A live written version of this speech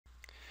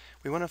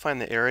We want to find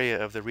the area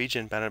of the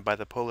region bounded by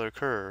the polar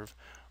curve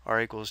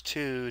r equals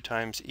 2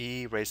 times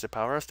e raised to the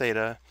power of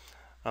theta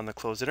on the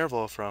closed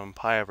interval from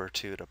pi over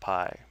 2 to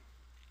pi.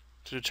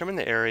 To determine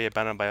the area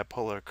bounded by a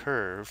polar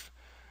curve,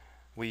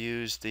 we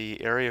use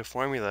the area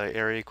formula,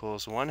 area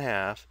equals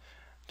 1/2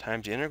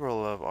 times the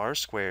integral of r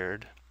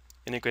squared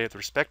integrated with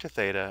respect to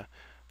theta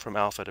from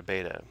alpha to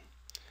beta,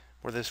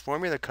 where this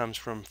formula comes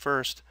from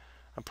first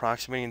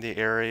approximating the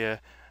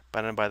area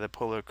bounded by the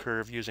polar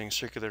curve using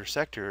circular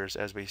sectors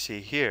as we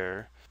see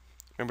here.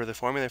 Remember, the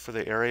formula for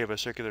the area of a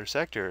circular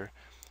sector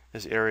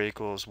is area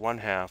equals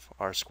 1/2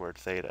 r squared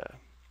theta.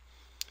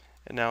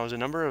 And now as the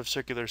number of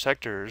circular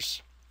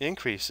sectors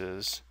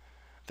increases,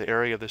 the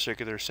area of the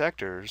circular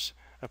sectors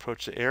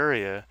approach the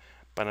area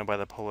bounded by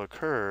the polar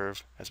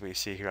curve as we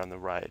see here on the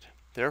right.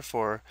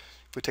 Therefore,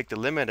 if we take the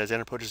limit as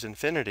n approaches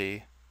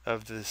infinity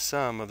of the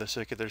sum of the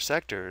circular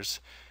sectors,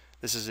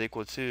 this is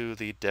equal to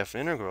the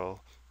definite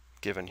integral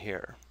given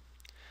here.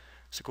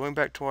 So going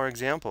back to our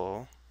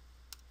example,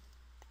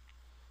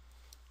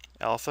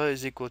 alpha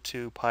is equal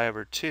to pi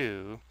over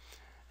 2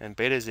 and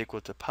beta is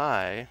equal to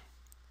pi,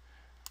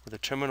 where the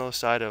terminal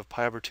side of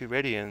pi over 2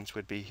 radians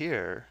would be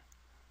here,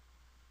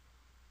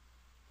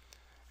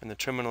 and the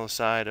terminal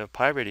side of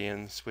pi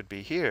radians would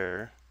be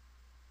here,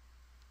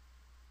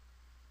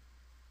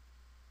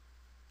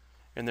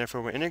 and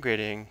therefore we're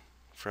integrating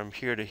from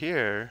here to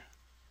here,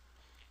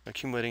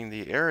 accumulating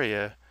the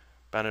area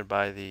bounded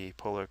by the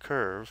polar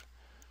curve,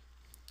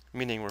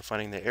 meaning we're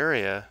finding the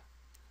area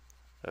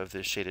of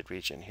this shaded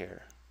region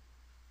here.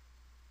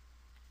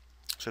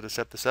 So to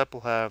set this up,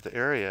 we'll have the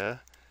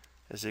area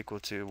is equal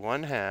to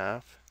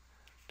 1/2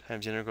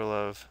 times the integral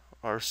of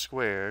r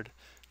squared,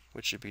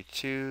 which should be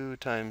 2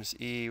 times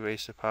e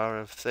raised to the power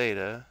of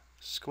theta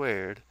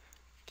squared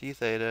d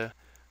theta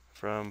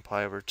from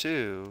pi over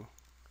 2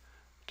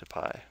 to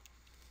pi.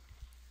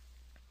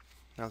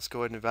 Now let's go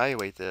ahead and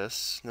evaluate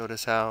this.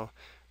 Notice how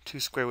 2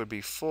 squared would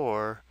be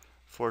 4.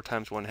 4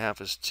 times 1/2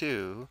 is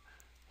 2.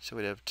 So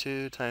we'd have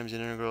 2 times the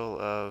integral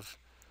of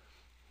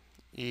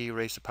e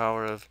raised to the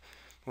power of,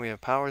 when we have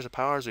powers of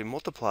powers, we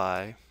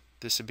multiply.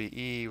 This would be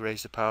e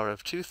raised to the power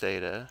of 2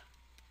 theta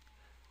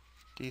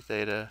d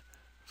theta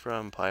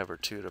from pi over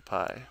 2 to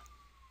pi.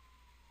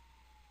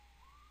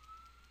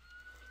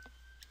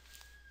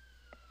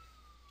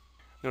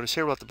 Notice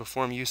here we'll have to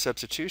perform u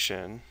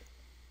substitution,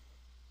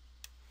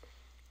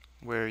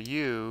 where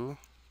u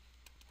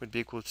would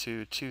be equal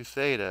to 2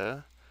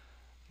 theta,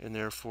 and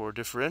therefore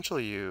differential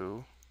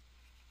u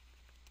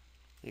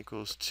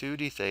equals 2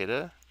 d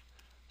theta.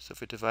 So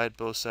if we divide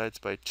both sides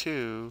by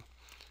 2,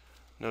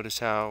 notice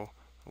how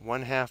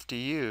 1/2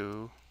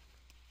 du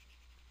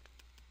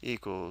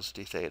equals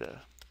d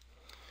theta.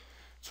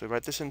 So we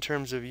write this in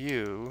terms of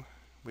u,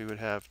 we would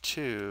have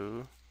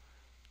 2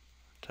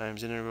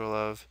 times integral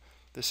of,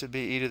 this would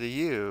be e to the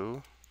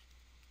u,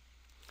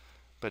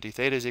 but d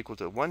theta is equal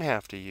to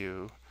 1/2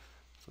 du.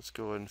 So let's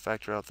go ahead and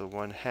factor out the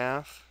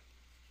 1/2.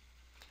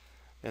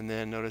 And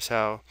then notice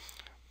how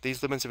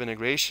these limits of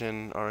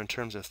integration are in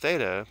terms of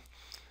theta.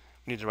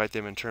 We need to write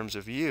them in terms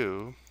of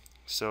u.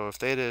 So if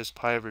theta is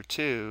pi over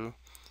 2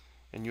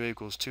 and u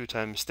equals 2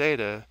 times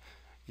theta,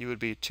 u would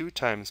be 2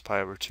 times pi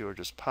over 2, or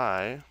just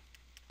pi.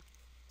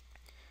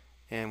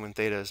 And when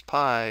theta is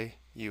pi,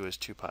 u is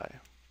 2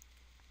 pi.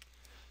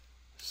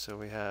 So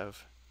we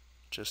have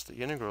just the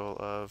integral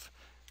of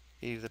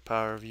e to the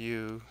power of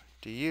u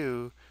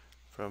du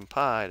from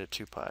pi to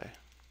 2 pi.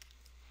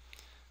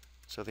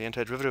 So the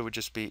antiderivative would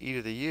just be e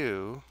to the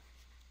u.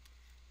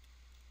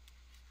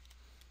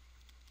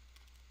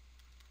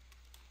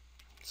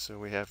 So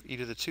we have e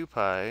to the 2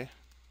 pi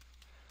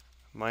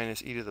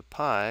minus e to the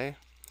pi,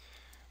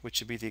 which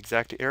would be the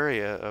exact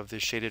area of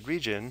this shaded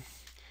region.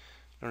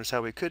 Notice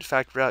how we could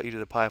factor out e to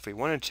the pi if we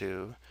wanted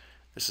to.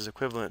 This is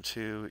equivalent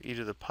to e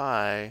to the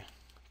pi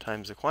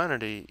times the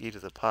quantity e to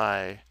the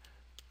pi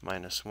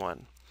minus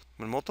 1.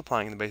 When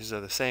multiplying, the bases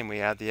are the same.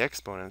 We add the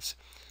exponents.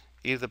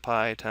 E to the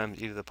pi times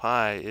e to the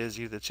pi is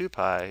e to the 2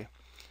 pi.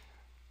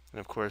 And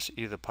of course,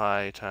 e to the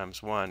pi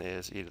times 1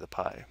 is e to the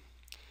pi.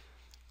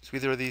 So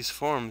either of these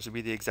forms would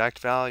be the exact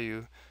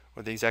value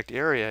or the exact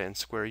area in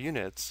square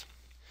units.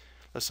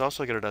 Let's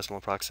also get a decimal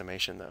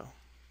approximation though.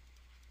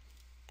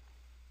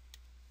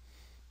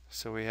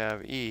 So we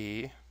have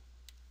e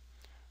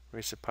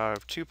raised to the power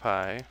of 2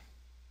 pi,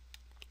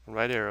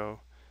 right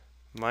arrow,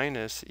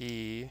 minus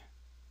e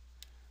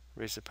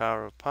raised to the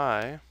power of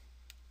pi,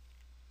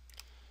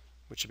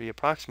 which would be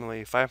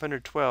approximately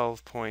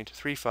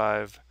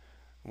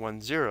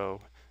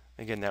 512.3510.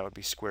 Again, that would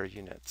be square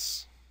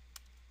units.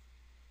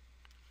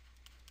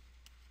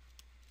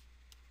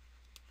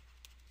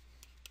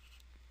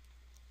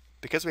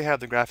 Because we have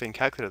the graphing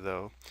calculator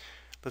though,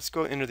 let's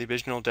go into the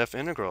original def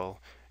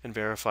integral and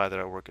verify that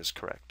our work is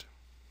correct.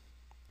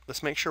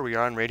 Let's make sure we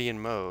are in radian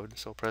mode,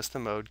 so press the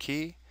mode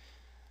key.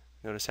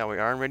 Notice how we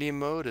are in radian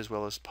mode as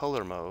well as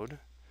polar mode.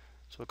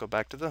 So we'll go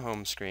back to the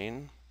home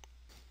screen.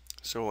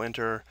 So we'll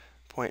enter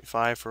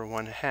 0.5 for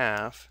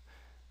 1/2,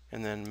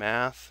 and then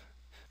math.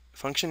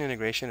 Function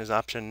integration is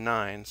option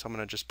 9, so I'm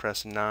going to just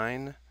press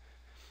 9,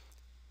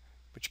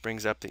 which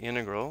brings up the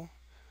integral.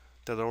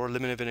 The lower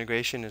limit of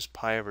integration is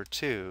pi over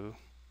 2.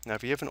 Now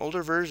if you have an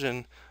older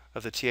version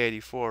of the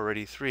TI-84 or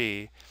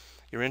 83,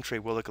 your entry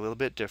will look a little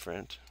bit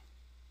different.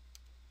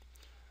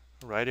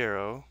 Right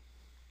arrow.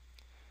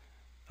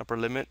 Upper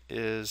limit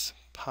is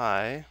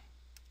pi.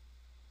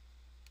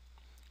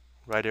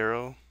 Right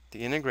arrow.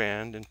 The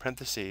integrand, in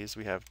parentheses,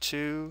 we have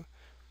 2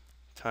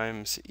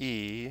 times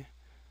e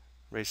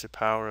raised to the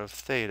power of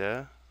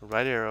theta.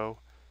 Right arrow,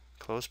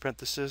 close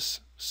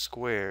parenthesis,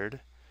 squared.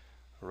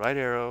 Right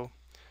arrow.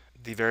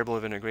 The variable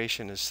of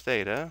integration is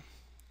theta,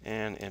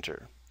 and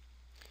enter.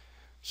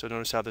 So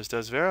notice how this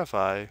does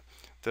verify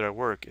that our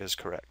work is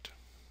correct.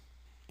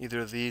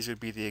 Either of these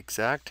would be the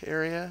exact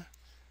area,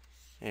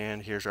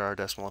 and here's our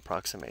decimal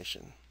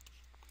approximation.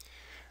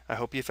 I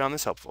hope you found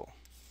this helpful.